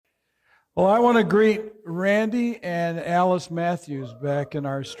Well, I want to greet Randy and Alice Matthews back in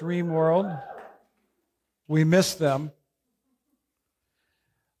our stream world. We miss them.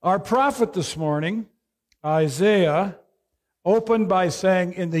 Our prophet this morning, Isaiah, opened by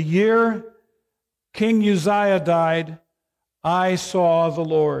saying, "In the year King Uzziah died, I saw the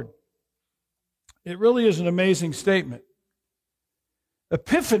Lord." It really is an amazing statement.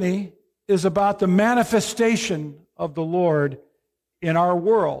 Epiphany is about the manifestation of the Lord in our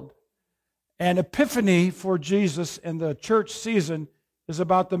world. And Epiphany for Jesus in the church season is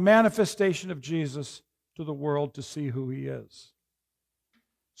about the manifestation of Jesus to the world to see who he is,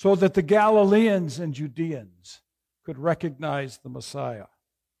 so that the Galileans and Judeans could recognize the Messiah.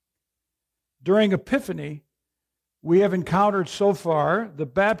 During Epiphany, we have encountered so far the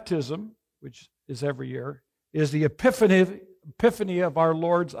baptism, which is every year, is the epiphany of our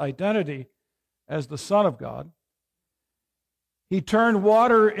Lord's identity as the Son of God. He turned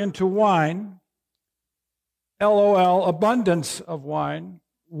water into wine, LOL, abundance of wine,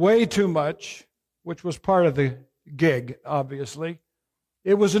 way too much, which was part of the gig, obviously.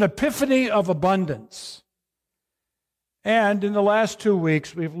 It was an epiphany of abundance. And in the last 2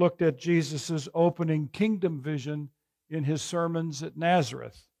 weeks, we've looked at Jesus' opening kingdom vision in his sermons at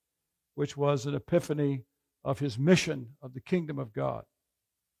Nazareth, which was an epiphany of his mission of the kingdom of God.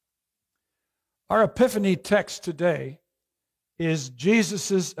 Our epiphany text today is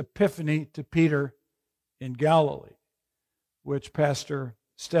Jesus' epiphany to Peter in Galilee, which Pastor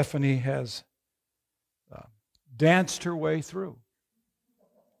Stephanie has danced her way through.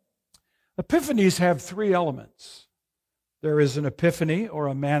 Epiphanies have three elements. There is an epiphany, or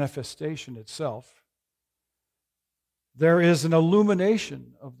a manifestation itself. There is an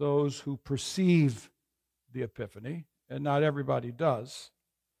illumination of those who perceive the epiphany, and not everybody does.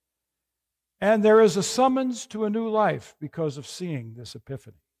 And there is a summons to a new life because of seeing this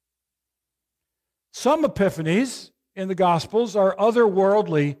epiphany. Some epiphanies in the Gospels are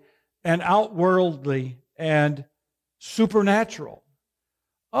otherworldly and outworldly and supernatural.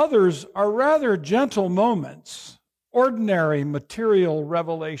 Others are rather gentle moments, ordinary material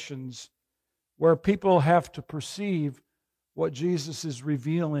revelations where people have to perceive what Jesus is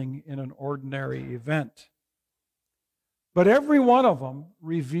revealing in an ordinary event. But every one of them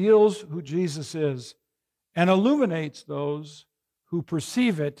reveals who Jesus is and illuminates those who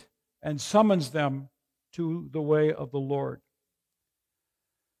perceive it and summons them to the way of the Lord.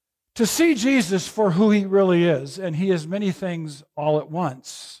 To see Jesus for who he really is, and he is many things all at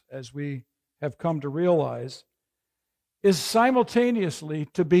once, as we have come to realize, is simultaneously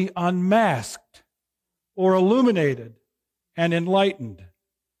to be unmasked or illuminated and enlightened,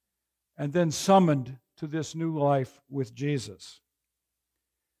 and then summoned to this new life with Jesus.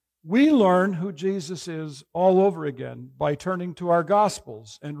 We learn who Jesus is all over again by turning to our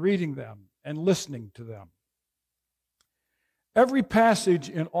Gospels and reading them and listening to them. Every passage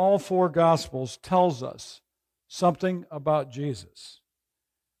in all four Gospels tells us something about Jesus.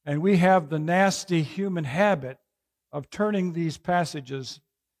 And we have the nasty human habit of turning these passages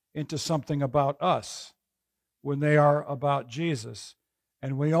into something about us when they are about Jesus.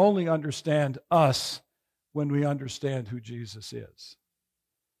 And we only understand us when we understand who Jesus is.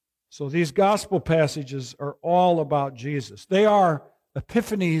 So these gospel passages are all about Jesus. They are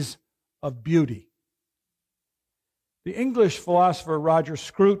epiphanies of beauty. The English philosopher Roger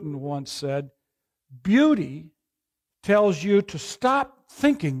Scruton once said, "Beauty tells you to stop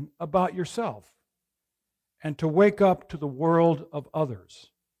thinking about yourself and to wake up to the world of others.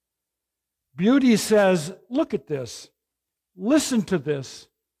 Beauty says, look at this, listen to this,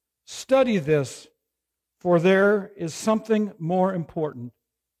 study this, for there is something more important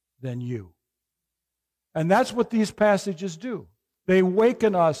than you." And that's what these passages do. They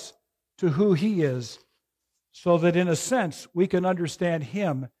waken us to who he is, so that in a sense we can understand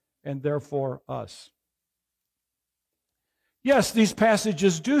him and therefore us. Yes, these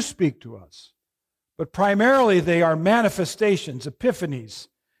passages do speak to us, but primarily they are manifestations, epiphanies.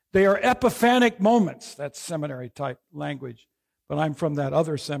 They are epiphanic moments. That's seminary type language, but I'm from that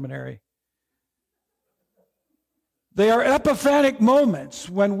other seminary. They are epiphanic moments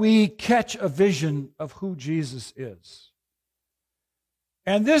when we catch a vision of who Jesus is.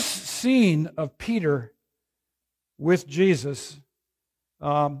 And this scene of Peter with Jesus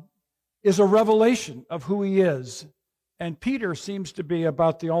is a revelation of who he is. And Peter seems to be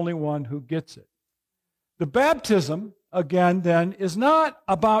about the only one who gets it. The baptism, again, then, is not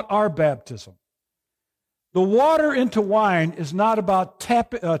about our baptism. The water into wine is not about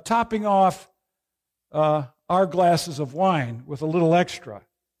topping off our glasses of wine with a little extra.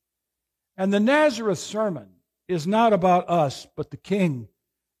 And the Nazareth sermon is not about us, but the King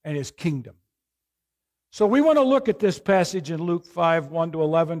and his kingdom. So we want to look at this passage in Luke 5, 1 to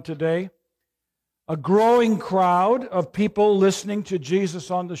 11 today. A growing crowd of people listening to Jesus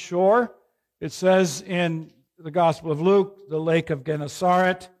on the shore. It says in the Gospel of Luke, the Lake of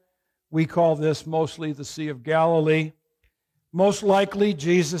Gennesaret. We call this mostly the Sea of Galilee. Most likely,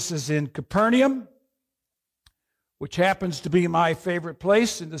 Jesus is in Capernaum, which happens to be my favorite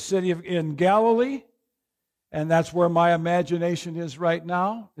place in the city in Galilee. And that's where my imagination is right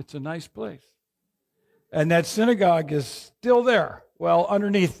now. It's a nice place. And that synagogue is still there, well,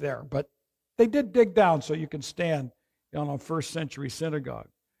 underneath there. But they did dig down so you can stand on a first century synagogue.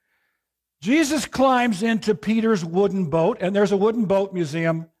 Jesus climbs into Peter's wooden boat, and there's a wooden boat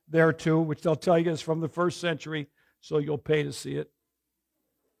museum there too, which they'll tell you is from the first century, so you'll pay to see it.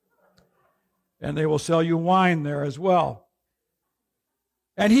 And they will sell you wine there as well.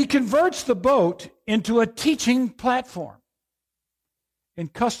 And he converts the boat into a teaching platform. In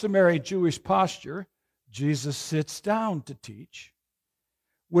customary Jewish posture, Jesus sits down to teach,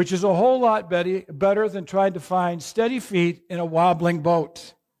 which is a whole lot better than trying to find steady feet in a wobbling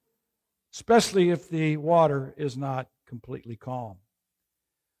boat, especially if the water is not completely calm.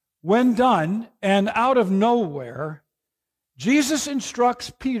 When done, and out of nowhere, Jesus instructs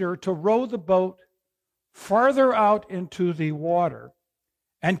Peter to row the boat farther out into the water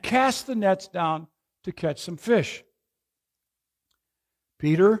and cast the nets down to catch some fish.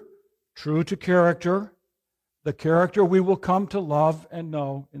 Peter, true to character, the character we will come to love and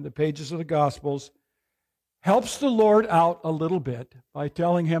know in the pages of the Gospels, helps the Lord out a little bit by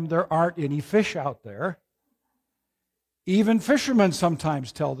telling him there aren't any fish out there. Even fishermen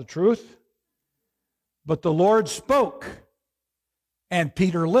sometimes tell the truth. But the Lord spoke, and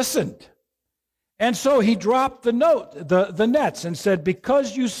Peter listened. And so he dropped the nets and said,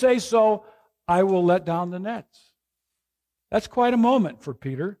 "Because you say so, I will let down the nets." That's quite a moment for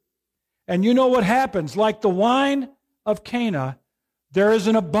Peter. And you know what happens? Like the wine of Cana, there is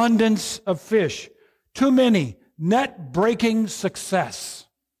an abundance of fish. Too many, net-breaking success.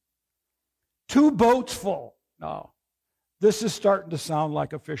 2 boats full. No, this is starting to sound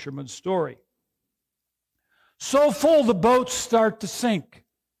like a fisherman's story. So full the boats start to sink.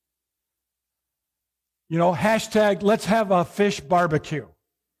 Hashtag, let's have a fish barbecue.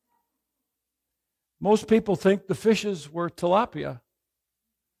 Most people think the fishes were tilapia.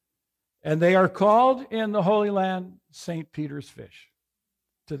 And they are called in the Holy Land St. Peter's fish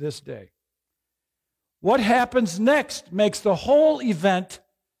to this day. What happens next makes the whole event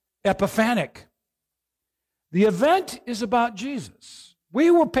epiphanic. The event is about Jesus. We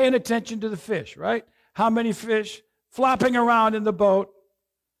were paying attention to the fish, right? How many fish flopping around in the boat.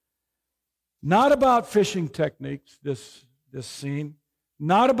 Not about fishing techniques, this scene.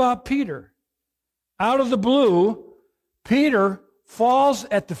 Not about Peter. Out of the blue, Peter falls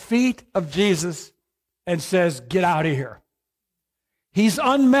at the feet of Jesus and says, "Get out of here." He's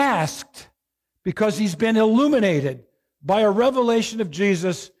unmasked because he's been illuminated by a revelation of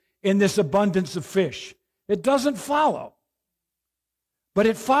Jesus in this abundance of fish. It doesn't follow, but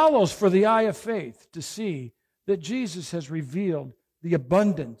it follows for the eye of faith to see that Jesus has revealed the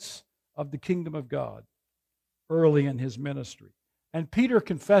abundance of the kingdom of God early in his ministry. And Peter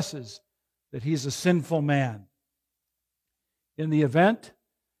confesses that he's a sinful man. In the event,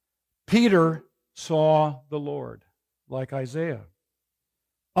 Peter saw the Lord, like Isaiah.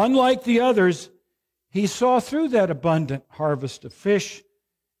 Unlike the others, he saw through that abundant harvest of fish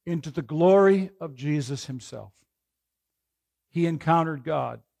into the glory of Jesus himself. He encountered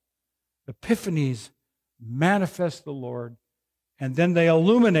God. Epiphanies manifest the Lord, and then they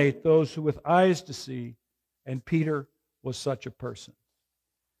illuminate those who with eyes to see, and Peter was such a person.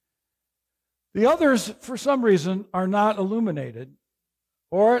 The others, for some reason, are not illuminated,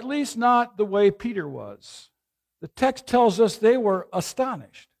 or at least not the way Peter was. The text tells us they were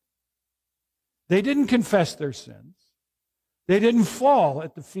astonished. They didn't confess their sins. They didn't fall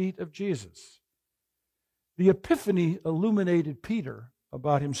at the feet of Jesus. The Epiphany illuminated Peter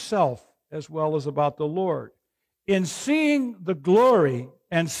about himself as well as about the Lord. In seeing the glory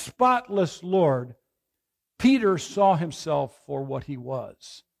and spotless Lord, Peter saw himself for what he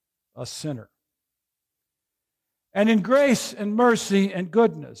was, a sinner. And in grace and mercy and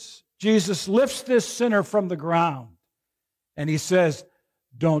goodness, Jesus lifts this sinner from the ground, and he says,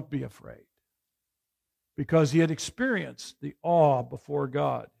 "Don't be afraid," because he had experienced the awe before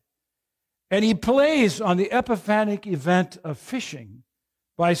God. And he plays on the epiphanic event of fishing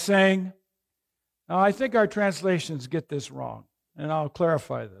by saying, now I think our translations get this wrong, and I'll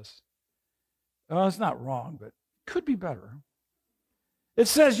clarify this. Well, it's not wrong, but it could be better. It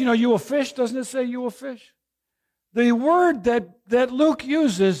says, you will fish. Doesn't it say you will fish? The word that Luke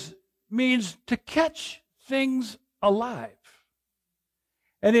uses means to catch things alive.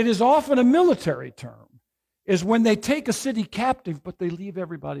 And it is often a military term, is when they take a city captive, but they leave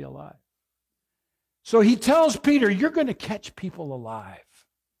everybody alive. So he tells Peter, you're going to catch people alive.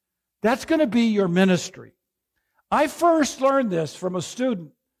 That's going to be your ministry. I first learned this from a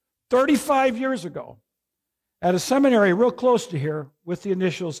student 35 years ago at a seminary real close to here with the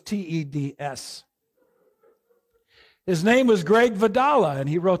initials TEDS. His name was Greg Vidala, and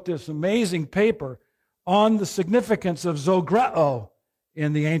he wrote this amazing paper on the significance of zogreo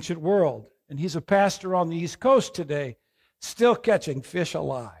in the ancient world. And he's a pastor on the East Coast today, still catching fish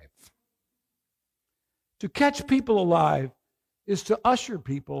alive. To catch people alive is to usher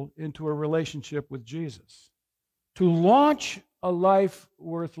people into a relationship with Jesus, to launch a life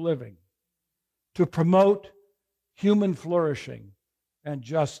worth living, to promote human flourishing and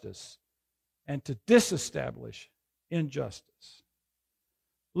justice, and to disestablish injustice.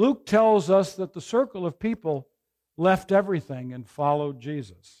 Luke tells us that the circle of people left everything and followed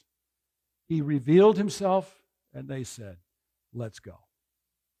Jesus. He revealed himself, and they said, let's go.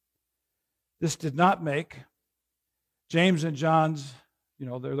 This did not make James and John's,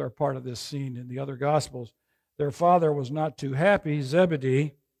 they're part of this scene in the other Gospels. Their father was not too happy,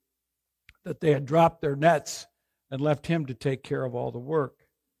 Zebedee, that they had dropped their nets and left him to take care of all the work.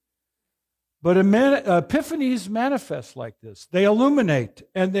 But epiphanies manifest like this. They illuminate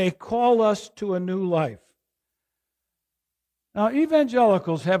and they call us to a new life. Now,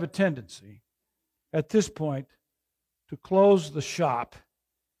 evangelicals have a tendency at this point to close the shop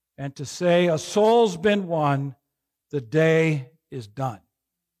and to say, a soul's been won, the day is done.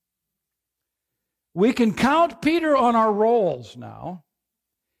 We can count Peter on our rolls now.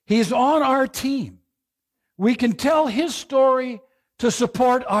 He's on our team. We can tell his story to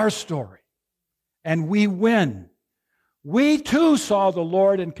support our story. And we win. We too saw the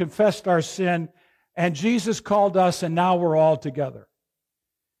Lord and confessed our sin, and Jesus called us, and now we're all together.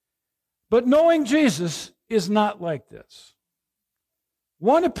 But knowing Jesus is not like this.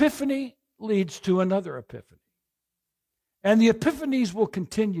 One epiphany leads to another epiphany. And the epiphanies will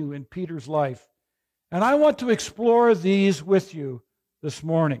continue in Peter's life. And I want to explore these with you this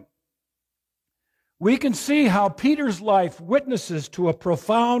morning. We can see how Peter's life witnesses to a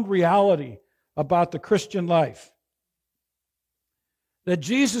profound reality about the Christian life. That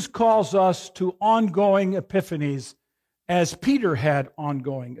Jesus calls us to ongoing epiphanies as Peter had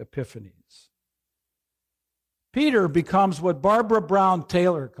ongoing epiphanies. Peter becomes what Barbara Brown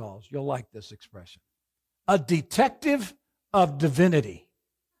Taylor calls, you'll like this expression, a detective of divinity.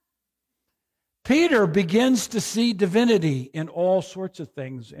 Peter begins to see divinity in all sorts of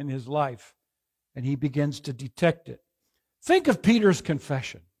things in his life, and he begins to detect it. Think of Peter's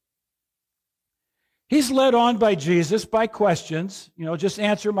confession. He's led on by Jesus by questions. Just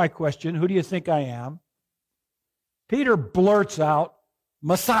answer my question. Who do you think I am? Peter blurts out,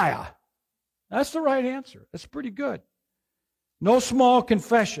 Messiah. That's the right answer. That's pretty good. No small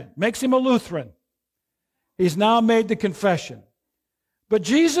confession. Makes him a Lutheran. He's now made the confession. But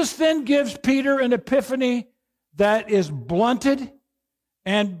Jesus then gives Peter an epiphany that is blunted,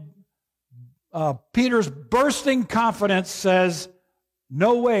 and Peter's bursting confidence says,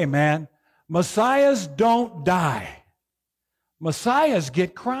 no way, man. Messiahs don't die. Messiahs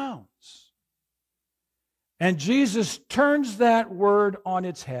get crowns. And Jesus turns that word on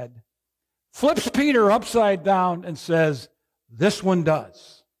its head, flips Peter upside down, and says, this one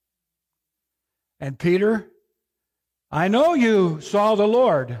does. And Peter, I know you saw the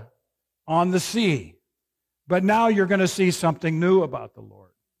Lord on the sea, but now you're going to see something new about the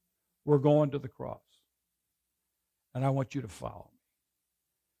Lord. We're going to the cross. And I want you to follow me.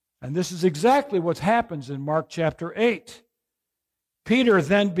 And this is exactly what happens in Mark chapter 8. Peter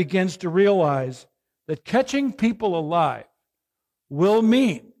then begins to realize that catching people alive will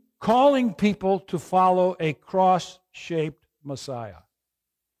mean calling people to follow a cross-shaped Messiah.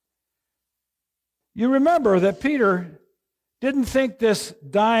 You remember that Peter didn't think this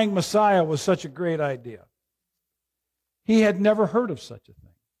dying Messiah was such a great idea. He had never heard of such a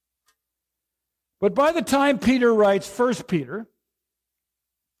thing. But by the time Peter writes 1 Peter,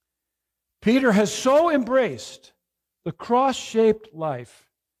 Peter has so embraced the cross-shaped life,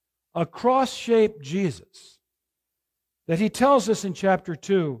 a cross-shaped Jesus, that he tells us in chapter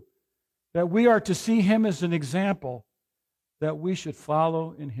 2 that we are to see him as an example that we should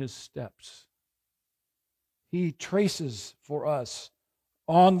follow in his steps. He traces for us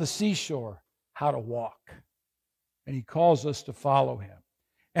on the seashore how to walk, and he calls us to follow him.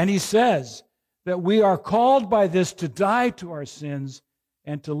 And he says that we are called by this to die to our sins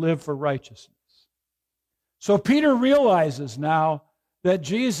and to live for righteousness. So Peter realizes now that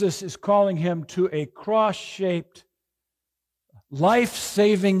Jesus is calling him to a cross-shaped,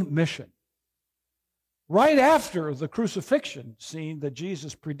 life-saving mission. Right after the crucifixion scene that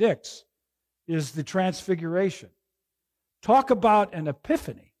Jesus predicts is the transfiguration. Talk about an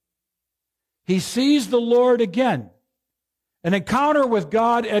epiphany. He sees the Lord again, an encounter with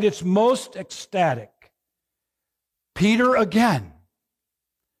God at its most ecstatic. Peter again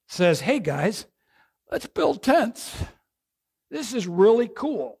says, hey guys, let's build tents. This is really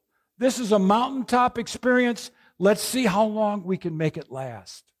cool. This is a mountaintop experience. Let's see how long we can make it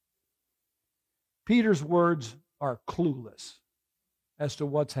last. Peter's words are clueless as to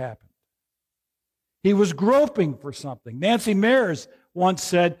what's happened. He was groping for something. Nancy Mears once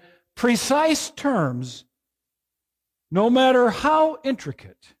said, precise terms, no matter how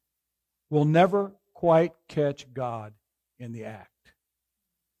intricate, will never quite catch God in the act.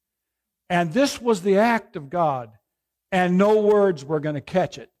 And this was the act of God, and no words were going to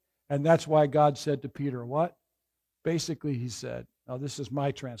catch it. And that's why God said to Peter, what? Basically, he said, now this is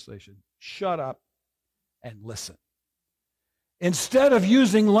my translation, shut up and listen. Instead of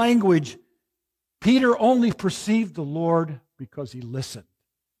using language, Peter only perceived the Lord because he listened.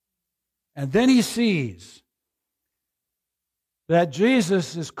 And then he sees that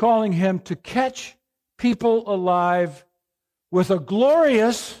Jesus is calling him to catch people alive with a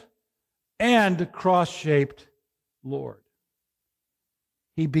glorious and cross-shaped Lord.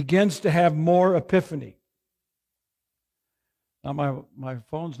 He begins to have more epiphany. Now my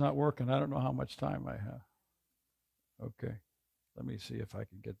phone's not working. I don't know how much time I have. Okay. Let me see if I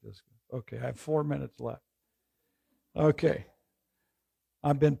can get this. Okay, I have 4 minutes left. Okay.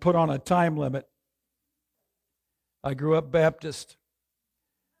 I've been put on a time limit. I grew up Baptist.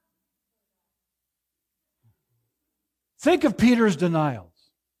 Think of Peter's denials.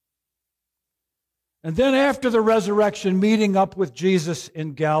 And then after the resurrection, meeting up with Jesus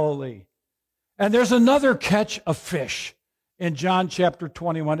in Galilee. And there's another catch of fish in John chapter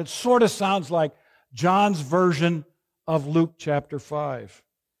 21. It sort of sounds like John's version of Luke chapter 5.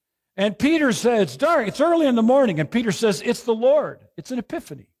 And Peter says, it's dark, it's early in the morning, and Peter says, it's the Lord. It's an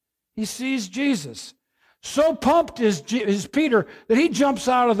epiphany. He sees Jesus. So pumped is Peter that he jumps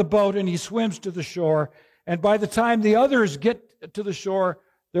out of the boat and he swims to the shore. And by the time the others get to the shore,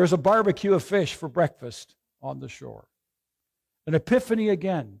 there's a barbecue of fish for breakfast on the shore. An epiphany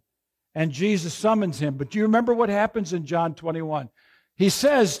again. And Jesus summons him. But do you remember what happens in John 21? He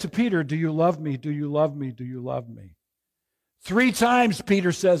says to Peter, do you love me? Do you love me? Do you love me? 3 times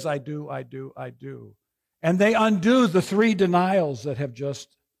Peter says, I do, I do, I do. And they undo the 3 denials that have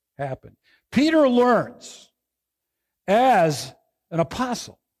just happened. Peter learns as an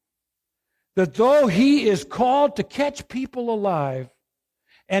apostle that though he is called to catch people alive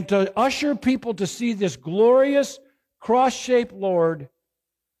and to usher people to see this glorious cross-shaped Lord,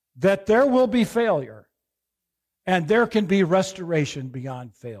 that there will be failure and there can be restoration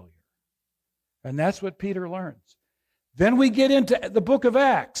beyond failure. And that's what Peter learns. Then we get into the book of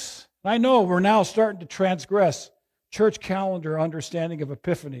Acts. I know we're now starting to transgress church calendar understanding of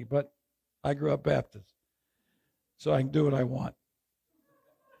Epiphany, but I grew up Baptist, so I can do what I want.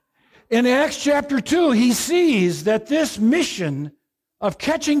 In Acts chapter 2, he sees that this mission of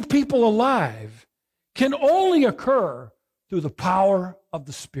catching people alive can only occur through the power of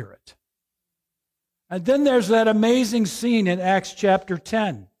the Spirit. And then there's that amazing scene in Acts chapter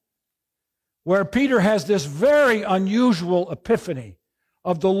 10, where Peter has this very unusual epiphany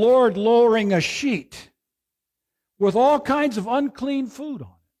of the Lord lowering a sheet with all kinds of unclean food on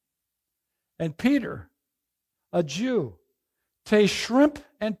it. And Peter, a Jew, tastes shrimp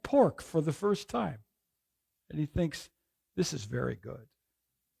and pork for the first time. And he thinks, this is very good.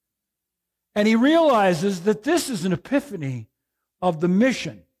 And he realizes that this is an epiphany of the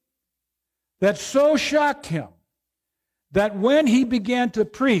mission that so shocked him that when he began to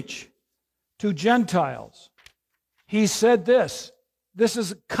preach to Gentiles, he said this. This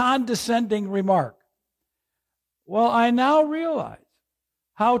is a condescending remark. Well, I now realize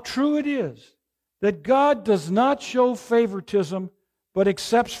how true it is that God does not show favoritism, but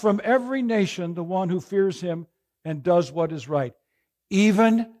accepts from every nation the one who fears him and does what is right.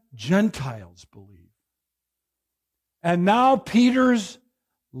 Even Gentiles believe. And now Peter's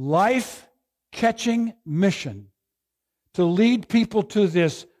life-catching mission to lead people to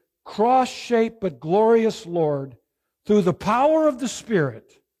this cross-shaped but glorious Lord through the power of the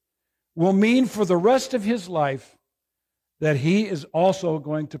Spirit will mean for the rest of his life that he is also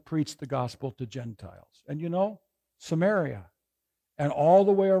going to preach the gospel to Gentiles. And you know, Samaria and all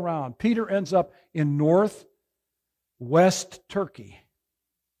the way around. Peter ends up in northwest Turkey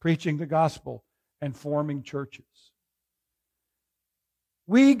preaching the gospel. and forming churches.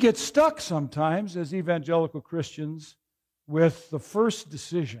 We get stuck sometimes as evangelical Christians with the first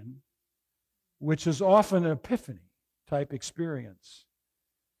decision, which is often an epiphany type experience.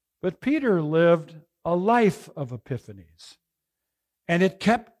 But Peter lived a life of epiphanies, and it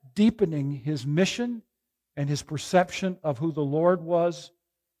kept deepening his mission and his perception of who the Lord was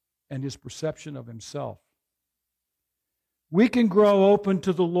and his perception of himself. We can grow open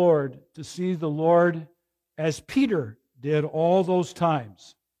to the Lord to see the Lord as Peter did all those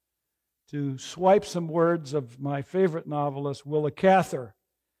times. To swipe some words of my favorite novelist, Willa Cather,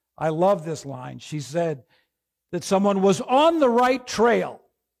 I love this line. She said that someone was on the right trail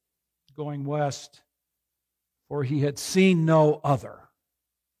going west, for he had seen no other.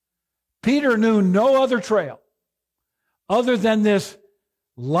 Peter knew no other trail other than this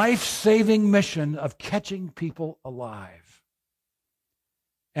life-saving mission of catching people alive.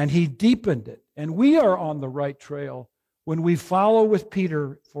 And he deepened it. And we are on the right trail when we follow with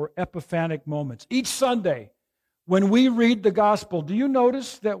Peter for epiphanic moments. Each Sunday, when we read the gospel, do you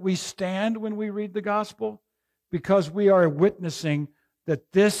notice that we stand when we read the gospel? Because we are witnessing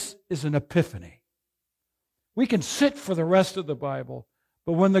that this is an epiphany. We can sit for the rest of the Bible,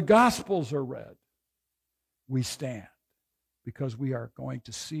 but when the gospels are read, we stand because we are going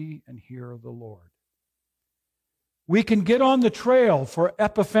to see and hear the Lord. We can get on the trail for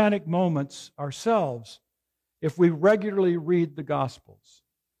epiphanic moments ourselves if we regularly read the Gospels.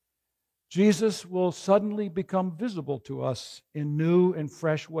 Jesus will suddenly become visible to us in new and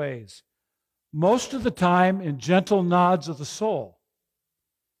fresh ways, most of the time in gentle nods of the soul,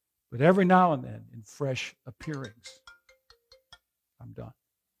 but every now and then in fresh appearings. I'm done.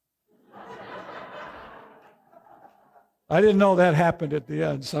 I didn't know that happened at the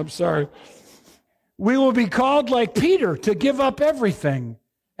end, so I'm sorry. We will be called like Peter to give up everything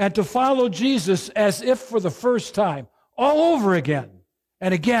and to follow Jesus as if for the first time, all over again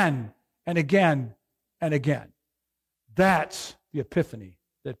and again and again and again. That's the epiphany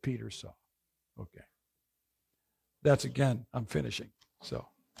that Peter saw. Okay. That's again, I'm finishing, so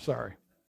sorry.